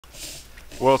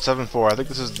World 7-4. I think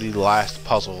this is the last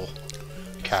puzzle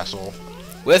castle.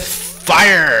 With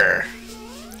fire!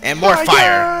 And more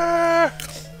fire!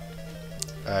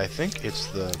 I think it's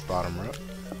the bottom route.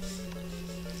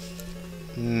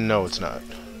 No, it's not.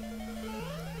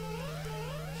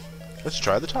 Let's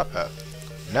try the top path.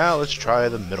 Now let's try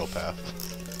the middle path.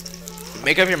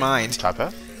 Make up your mind. Top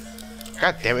path?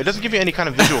 God damn it, it doesn't give you any kind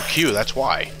of visual cue, that's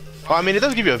why. Well, I mean, it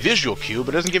doesn't give you a visual cue,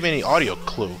 but it doesn't give you any audio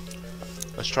clue.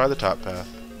 Let's try the top path.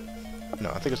 No,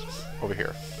 I think it's over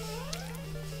here.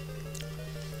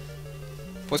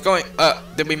 What's going...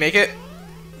 did we make it?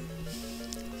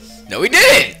 No, we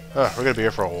didn't! We're gonna be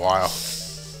here for a while.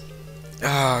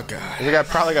 Oh, God. We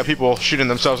probably got people shooting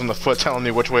themselves in the foot telling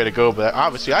me which way to go, but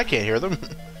obviously I can't hear them.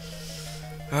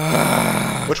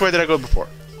 Which way did I go before?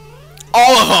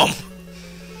 All of them!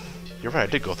 You're right,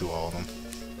 I did go through all of them.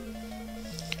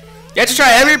 You have to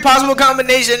try every possible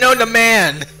combination known to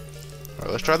man!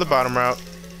 Alright, let's try the bottom route.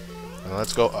 And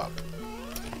let's go up.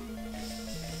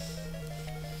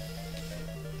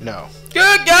 No.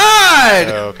 Good God!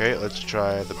 Okay, let's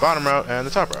try the bottom route and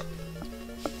the top route.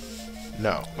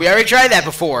 No. We already tried that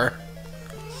before.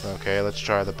 Okay, let's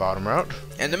try the bottom route.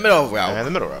 And the middle route. And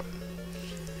the middle route.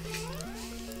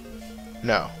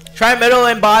 No. Try middle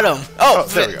and bottom. Oh,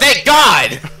 there we go. Thank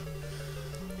God!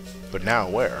 But now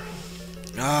where?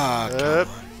 Ah, come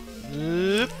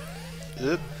on.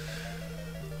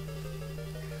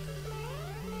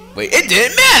 Wait, it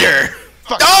didn't matter!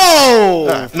 Fuck.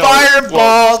 Oh! No, Fireball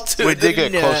well, to we the did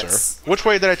get nuts. closer. Which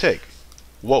way did I take?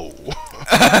 Whoa.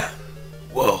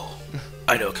 Whoa.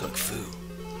 I know Kung Fu.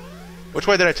 Which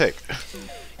way did I take?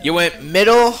 You went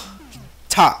middle,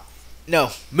 top.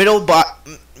 No, middle,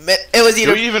 bottom. It was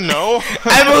either... Do you even know?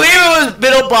 I believe it was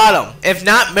middle, bottom. If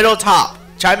not, middle, top.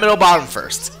 Try middle, bottom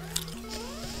first.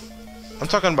 I'm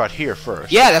talking about here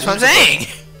first. Yeah, that's what I'm saying.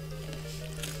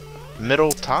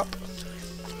 Middle, top?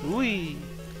 Wee.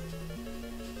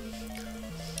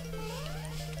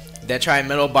 Then try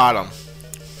middle, bottom.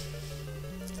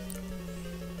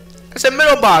 I said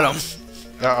middle, bottom.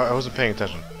 No, I wasn't paying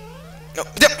attention. No.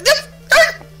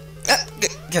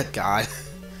 Good God.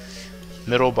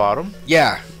 Middle, bottom?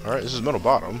 Yeah. Alright, this is middle,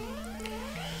 bottom.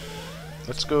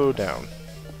 Let's go down.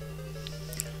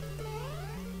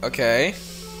 Okay.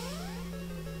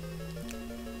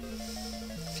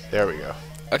 There we go.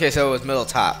 Okay, so it was middle,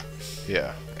 top.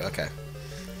 Yeah. Okay.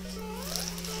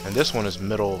 And this one is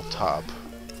middle, top.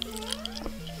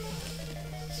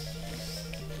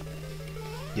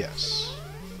 Yes.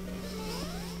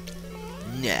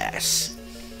 Yes.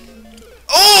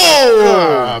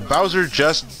 Oh! Bowser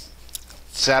just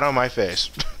sat on my face.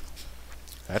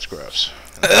 That's gross.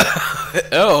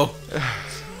 Oh.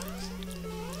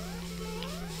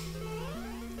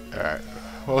 Alright.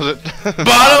 What was it?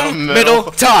 Bottom, middle,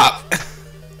 top.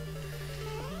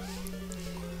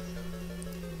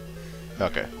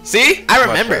 Okay. See? I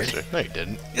remembered. Much faster. No, you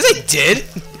didn't. Yes, I did.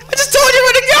 I just told you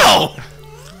where to go.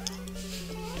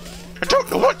 I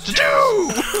don't know what to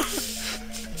do!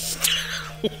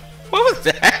 What was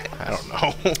that? I don't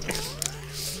know.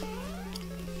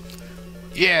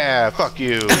 Yeah, fuck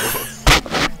you.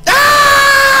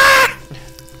 Ah!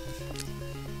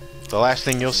 The last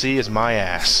thing you'll see is my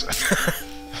ass.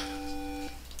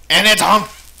 And it's on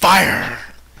fire.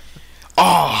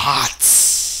 Oh, hot.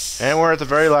 And we're at the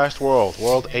very last world.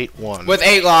 World 8-1. With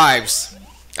 8 lives.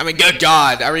 I mean, good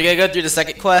God. Are we going to go through the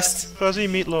second quest? Fuzzy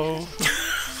Meatloaf.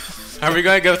 Are we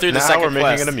going to go through the second quest? Now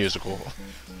we're making it a musical.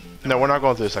 No, we're not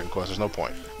going through the second quest. There's no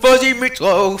point. Fuzzy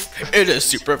meatloaf. It is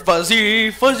super fuzzy.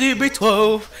 Fuzzy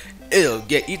meatloaf. It'll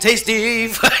get you tasty.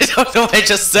 I don't know what I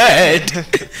just said.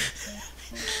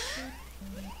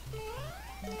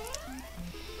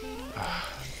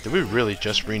 Did we really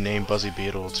just rename Buzzy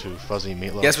Beetle to Fuzzy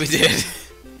Meatloaf? Yes, we did.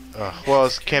 Well,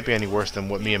 it can't be any worse than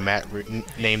what me and Matt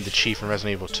named the Chief in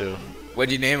Resident Evil 2.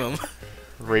 What'd you name him?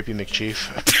 Rapey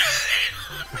McChief.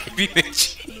 Rapey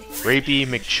McChief. Rapey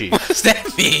McChief. What does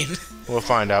that mean? We'll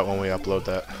find out when we upload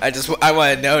that. I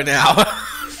want to know now.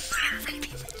 Rapey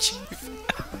McChief.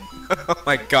 Oh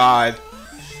my God.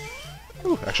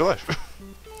 Ooh, actual life.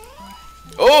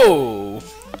 Oh.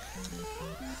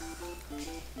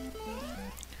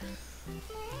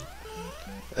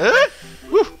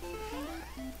 Woo.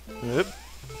 Yep.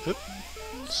 Yep.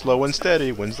 Slow and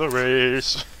steady wins the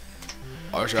race.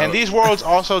 And these worlds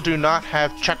also do not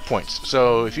have checkpoints.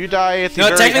 So if you die at the no,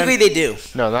 very technically end, they do.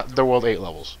 No, not the World 8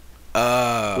 levels.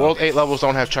 World 8 levels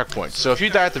don't have checkpoints. So if you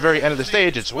die at the very end of the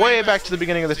stage, it's way back to the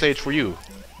beginning of the stage for you.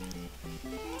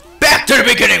 Back to the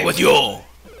beginning with you.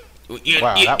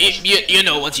 Wow, that was- you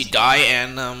know, once you die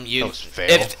and you That was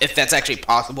fail. if that's actually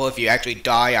possible, if you actually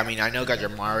die. I mean, I know, 'cause you're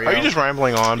Mario. Are you just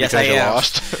rambling on Yes, because I you're am.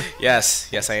 lost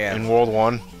Yes, I am. in World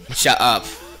 1 Shut up.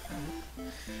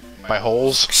 by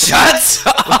holes? Shut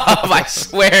up! I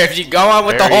swear, if you go on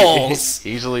with the Very holes.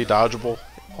 Easily dodgeable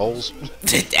holes.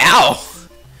 Ow!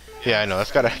 Yeah, I know.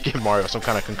 That's gotta give Mario some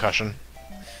kind of concussion.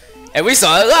 And we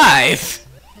saw it live.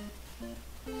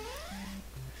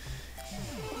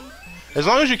 As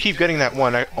long as you keep getting that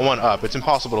one up, it's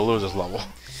impossible to lose this level.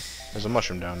 There's a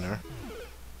mushroom down there.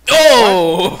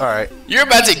 Oh! Alright. You're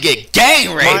about to get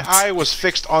gang raped. My eye was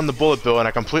fixed on the bullet bill and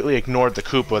I completely ignored the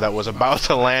Koopa that was about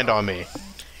to land on me.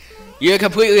 You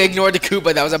completely ignored the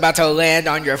Koopa that was about to land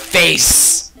on your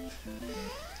face.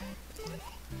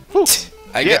 Whew.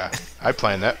 I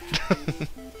planned that.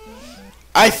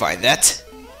 I find that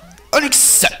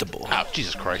unacceptable. Ow,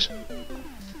 Jesus Christ.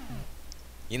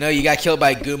 You know, you got killed by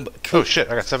a Goomba. Oh shit,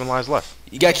 I got 7 lives left.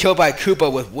 You got killed by a Koopa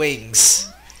with wings.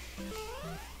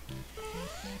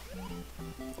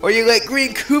 Or you let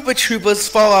green Koopa Troopas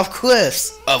fall off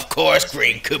cliffs. Of course,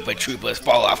 green Koopa Troopas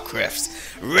fall off cliffs.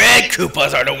 Red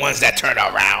Koopas are the ones that turn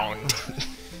around.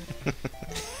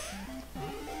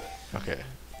 Okay.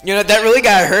 You know, that really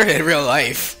got hurt in real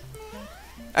life.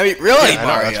 I mean, really, I know,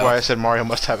 Mario. that's why I said Mario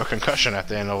must have a concussion at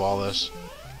the end of all this.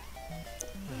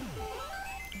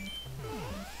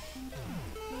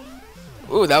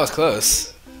 Ooh, that was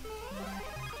close.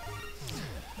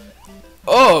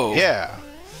 Oh! Yeah.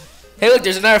 Hey, look,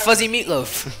 there's another fuzzy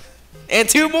meatloaf. And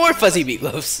 2 more fuzzy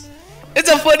meatloafs. It's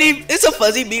a fuzzy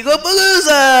meatloaf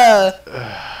palooza!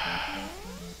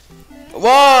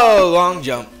 Whoa, long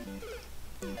jump.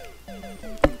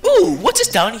 Ooh, what's this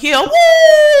down here? Woo!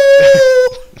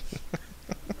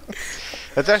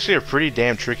 That's actually a pretty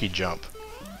damn tricky jump.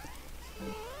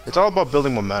 It's all about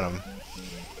building momentum.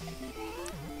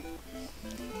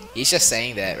 He's just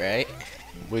saying that, right?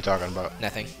 What are you talking about?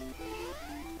 Nothing.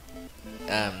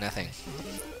 Nothing.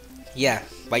 Yeah,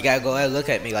 why you gotta go out and look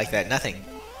at me like that? Nothing.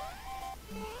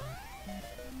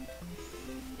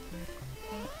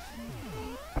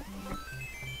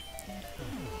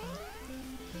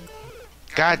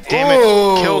 God damn it!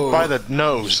 Ooh. Killed by the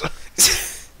nose.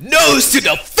 Nose to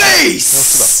the face!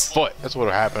 Nose to the foot. That's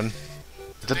what happened.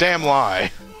 It's a damn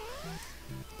lie.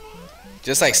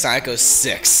 Just like Sonic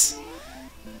 06.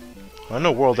 I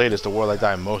know World 8 is the world I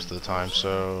die most of the time,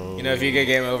 so... You know, if you get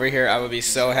game over here, I would be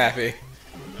so happy.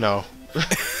 No.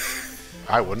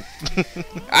 I wouldn't.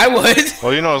 I would!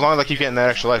 Well, you know, as long as I keep getting that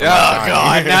extra life... Oh,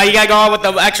 God. Now you gotta go on with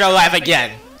the extra life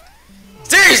again.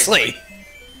 Seriously!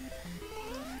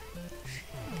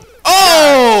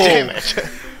 Oh! Damn it.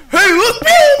 Hey, look!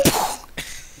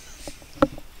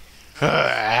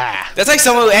 That's like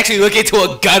someone actually look into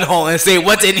a gun hole and say,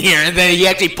 what's in here? And then he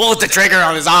actually pulls the trigger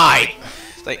on his eye.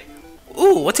 It's like,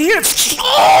 ooh, what's in here?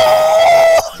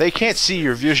 They can't see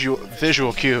your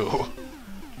visual cue.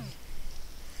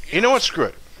 You know what? Screw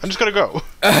it. I'm just gonna go.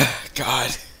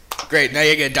 God. Great, now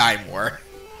you're gonna die more.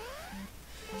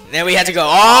 And then we had to go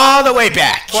all the way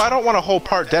back. Well, I don't want a whole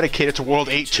part dedicated to World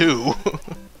 8 too.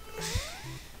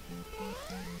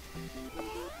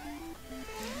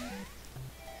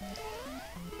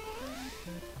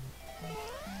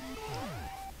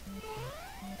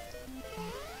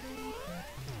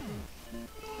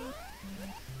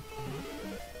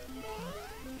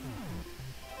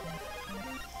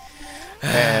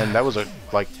 And that was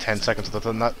like 10 seconds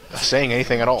of not saying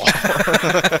anything at all.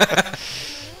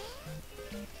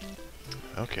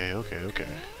 Okay. Oh,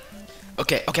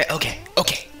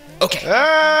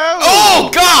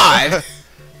 God!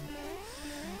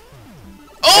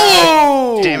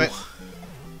 Oh! Damn it.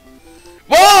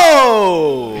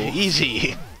 Whoa!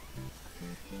 Easy.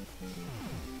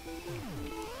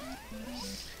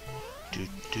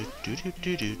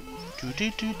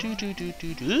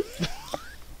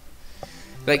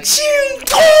 Like, pew,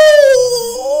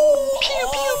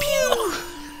 pew, pew.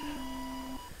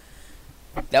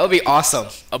 That would be awesome.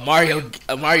 A Mario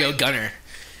gunner.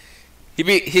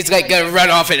 He's like gonna run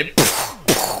off and you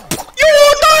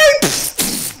won't die.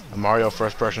 A Mario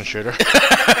first-person shooter.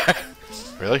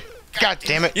 Really? God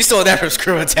damn it! You stole that from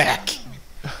Screw Attack.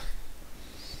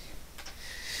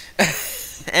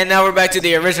 And now we're back to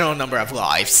the original number of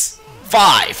lives.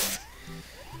 5.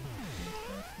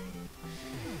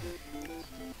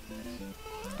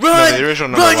 Run! No, the original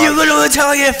number Run, you lives. little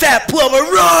Italian fat plumber,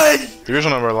 run! The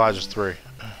original number of lives is 3.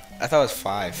 I thought it was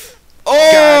 5.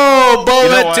 Oh, bullet You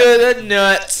know what? to the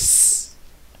nuts.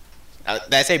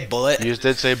 Did I say bullet? You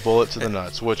did say bullet to the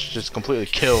nuts, which just completely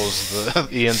kills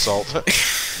the insult. And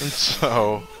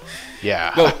so,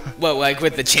 yeah. What, like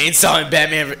with the chainsaw in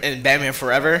Batman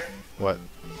Forever? What?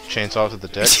 Chainsaw to the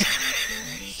dick.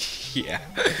 Yeah.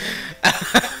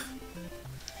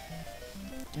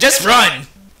 Just run!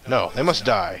 No, they must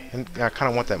die. And I kind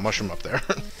of want that mushroom up there.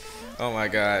 Oh my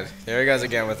god. There he goes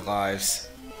again with lives.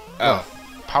 Oh.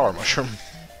 Power mushroom.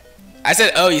 I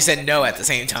said oh, you said no at the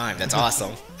same time. That's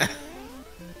awesome.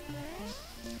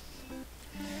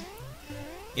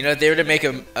 You know, if they were to make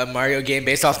a Mario game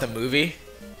based off the movie,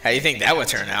 how do you think that would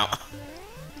turn out?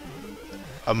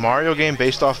 A Mario game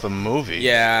based off the movie?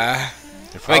 Yeah.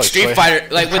 Like Street Fighter,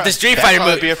 like with the Street Fighter movie.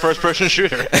 That'd be a first-person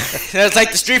shooter. That's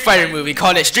like the Street Fighter movie.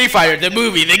 Called it Street Fighter, the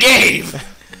movie, the game.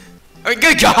 I mean,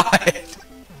 good God.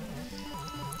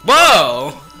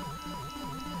 Whoa.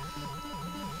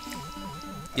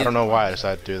 I don't know why I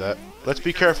decided to do that. Let's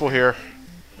be careful here.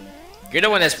 You're the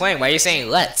one that's playing. Why are you saying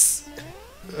let's?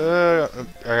 I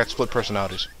got split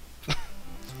personalities.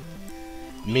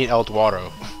 Meet El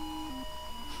Duaro.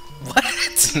 What?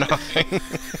 Nothing.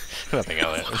 Nothing,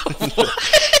 Elliot.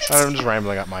 I'm just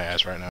rambling up my ass right now.